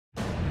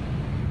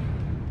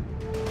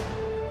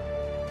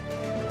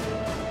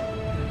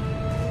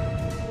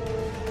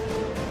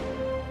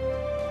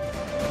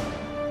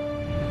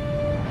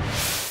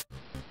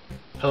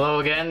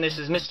Hello again, this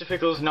is Mr.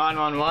 Pickles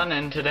 911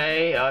 and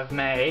today I've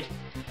made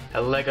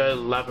a Lego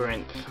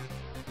Labyrinth.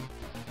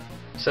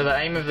 So the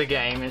aim of the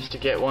game is to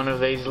get one of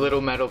these little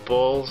metal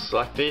balls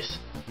like this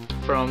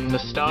from the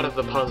start of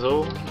the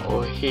puzzle,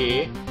 or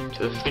here,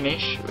 to the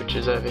finish, which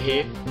is over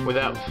here,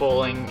 without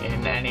falling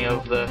in any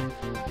of the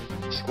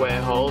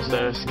square holes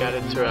that are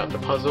scattered throughout the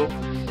puzzle.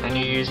 And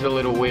you use the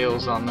little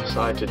wheels on the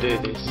side to do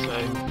this.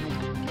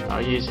 So I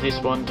use this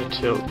one to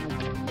tilt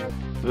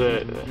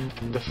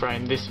the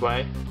frame this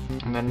way,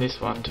 and then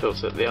this one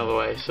tilts it the other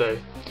way, so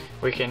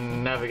we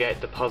can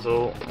navigate the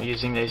puzzle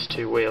using these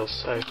two wheels.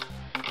 So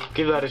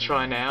give that a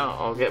try now.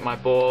 I'll get my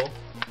ball,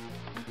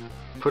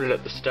 put it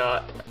at the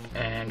start,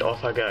 and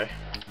off I go.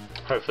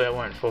 Hopefully I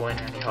won't fall in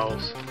any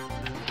holes.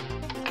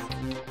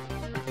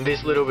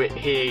 This little bit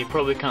here, you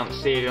probably can't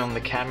see it on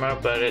the camera,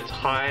 but it's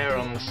higher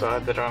on the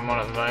side that I'm on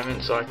at the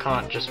moment, so I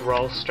can't just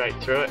roll straight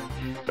through it,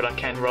 but I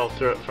can roll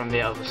through it from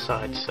the other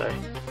side. So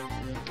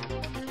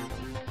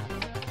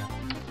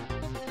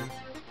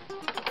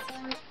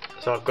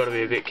I've got to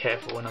be a bit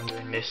careful when I'm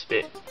doing this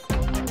bit.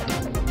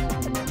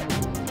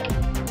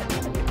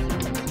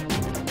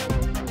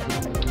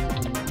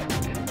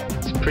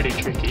 It's pretty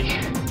tricky.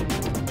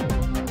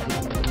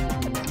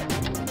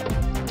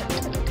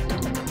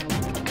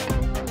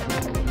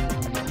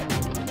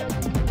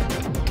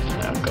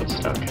 Now I've got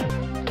stuck.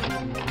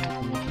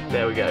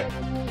 There we go.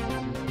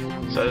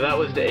 So that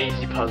was the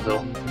easy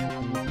puzzle.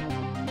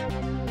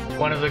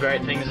 One of the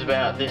great things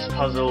about this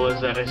puzzle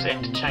is that it's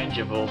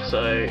interchangeable,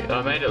 so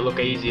I made it look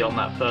easy on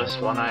that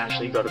first one. I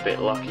actually got a bit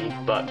lucky,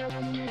 but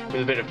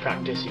with a bit of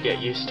practice you get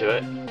used to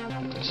it.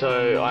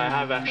 So I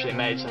have actually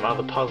made some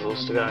other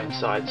puzzles to go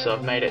inside, so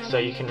I've made it so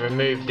you can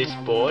remove this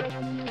board,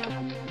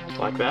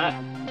 like that,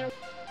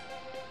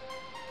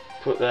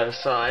 put that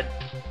aside,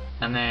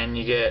 and then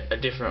you get a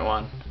different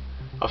one.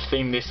 I've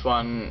themed this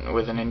one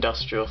with an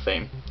industrial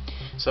theme.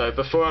 So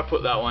before I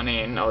put that one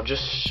in, I'll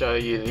just show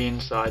you the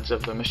insides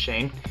of the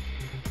machine.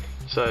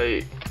 So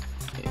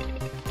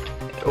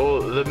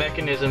the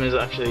mechanism is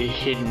actually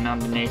hidden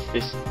underneath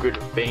this grid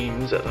of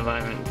beams at the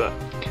moment, but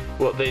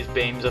what these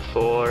beams are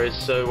for is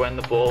so when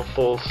the ball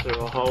falls through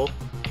a hole,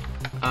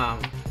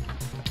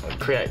 it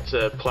creates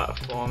a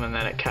platform and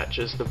then it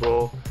catches the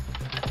ball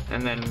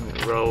and then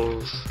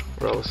rolls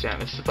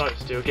down. It's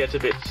supposed to. It gets a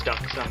bit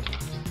stuck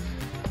sometimes.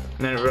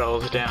 And then it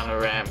rolls down a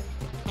ramp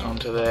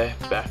onto there,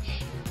 back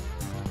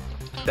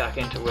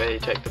into where you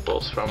take the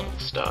balls from at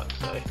the start.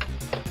 So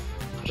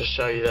I'll just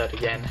show you that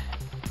again,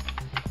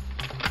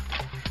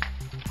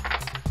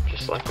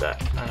 just like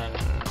that, and then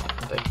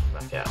take it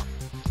back out.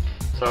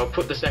 So I'll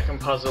put the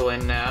second puzzle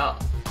in now,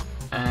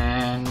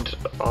 and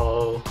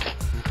I'll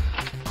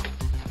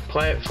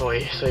play it for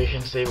you so you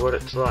can see what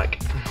it's like.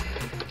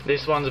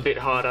 This one's a bit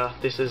harder.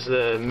 This is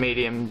the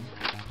medium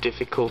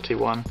difficulty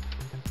one,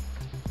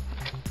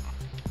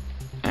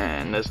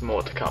 and there's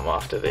more to come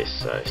after this,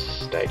 so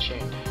stay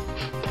tuned.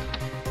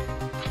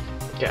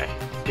 Okay,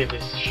 give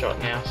this a shot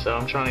now. So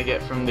I'm trying to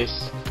get from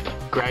this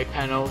grey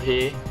panel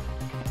here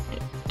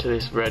to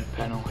this red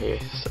panel here.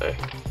 So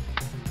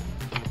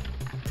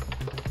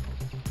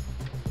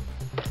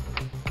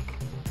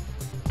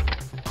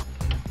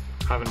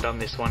I haven't done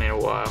this one in a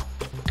while.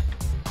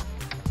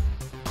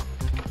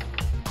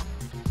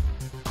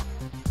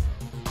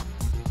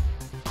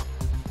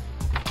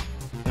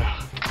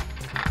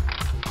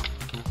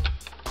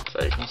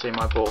 So you can see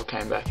my ball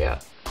came back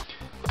out.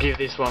 Give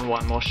this one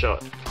more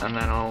shot, and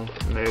then I'll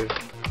move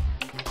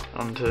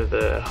onto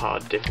the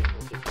hard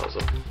difficulty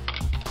puzzle.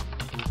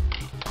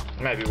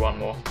 Maybe one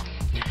more.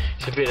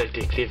 It's a bit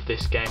addictive,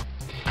 this game.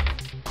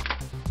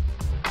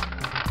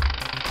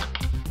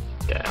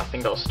 Okay, I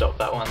think I'll stop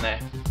that one there.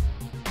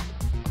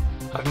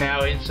 I've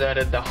now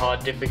inserted the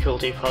hard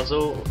difficulty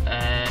puzzle,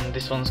 and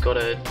this one's got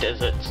a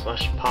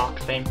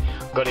desert/park theme.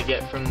 I've got to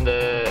get from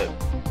the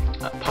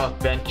park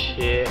bench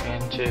here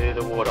into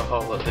the water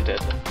hole at the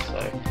desert.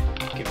 So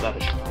give that a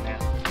try now.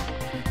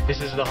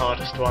 This is the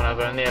hardest one. I've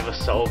only ever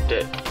solved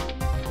it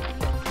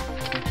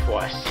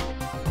twice.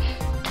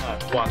 No,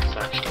 once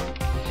actually.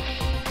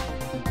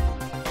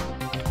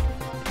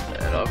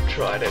 And I've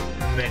tried it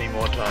many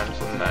more times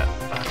than that,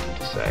 I have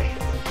to say.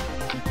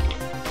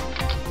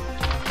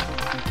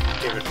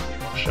 Give it a few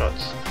more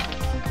shots.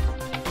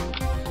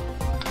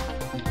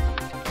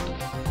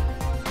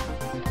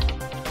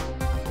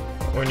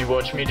 When you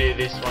watch me do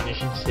this one, you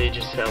can see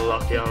just how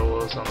lucky I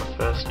was on the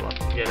first one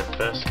to get it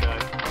first go.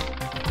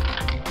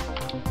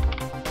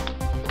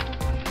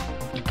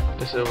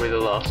 This will be the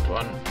last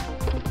one.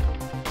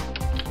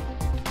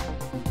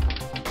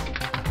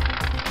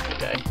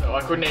 Okay, so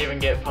I couldn't even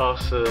get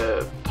past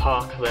the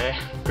park there.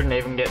 Couldn't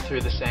even get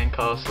through the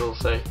sandcastle,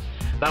 so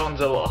that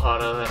one's a lot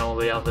harder than all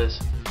the others.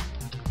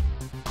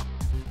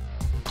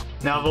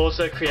 Now I've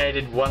also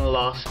created one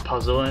last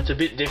puzzle, and it's a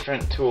bit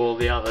different to all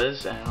the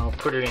others, and I'll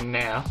put it in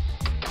now.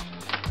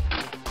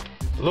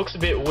 It looks a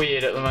bit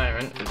weird at the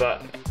moment,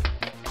 but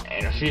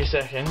in a few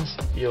seconds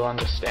you'll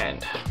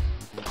understand.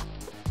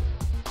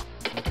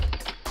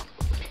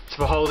 It's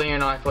for holding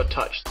an iPod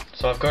Touch.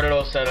 So I've got it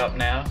all set up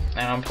now,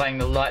 and I'm playing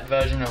the light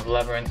version of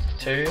Labyrinth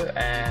 2,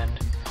 and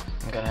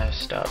I'm gonna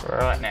start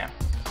right now.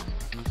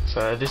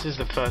 So this is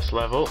the first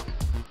level.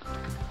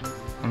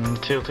 I'm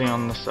tilting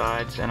on the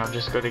sides, and I've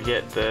just got to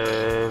get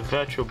the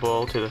virtual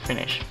ball to the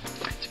finish.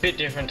 It's a bit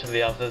different to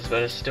the others,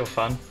 but it's still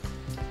fun.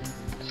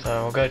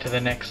 So we'll go to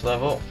the next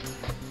level.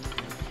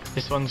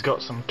 This one's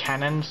got some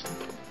cannons.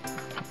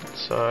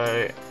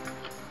 So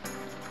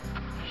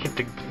hit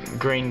the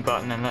green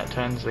button and that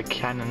turns the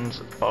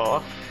cannons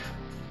off.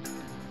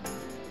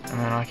 And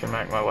then I can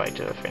make my way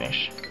to the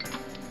finish.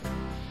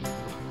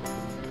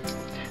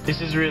 This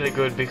is really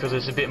good because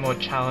it's a bit more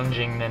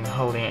challenging than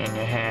holding it in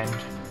your hand.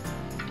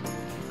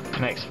 It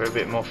makes for a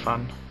bit more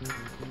fun.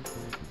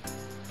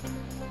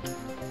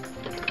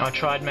 I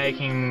tried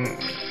making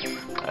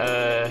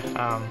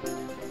a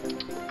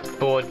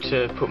board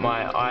to put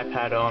my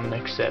iPad on,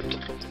 except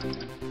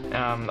the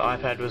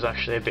iPad was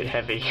actually a bit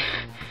heavy,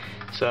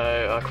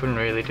 so I couldn't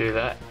really do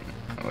that,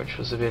 which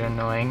was a bit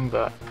annoying,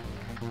 but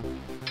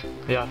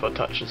the iPod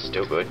Touch is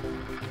still good.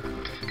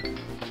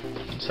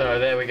 So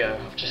there we go,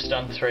 I've just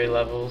done 3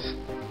 levels.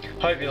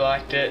 Hope you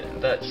liked it.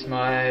 That's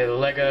my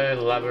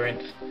Lego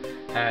Labyrinth,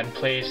 and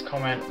please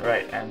comment,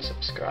 rate and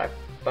subscribe.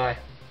 Bye.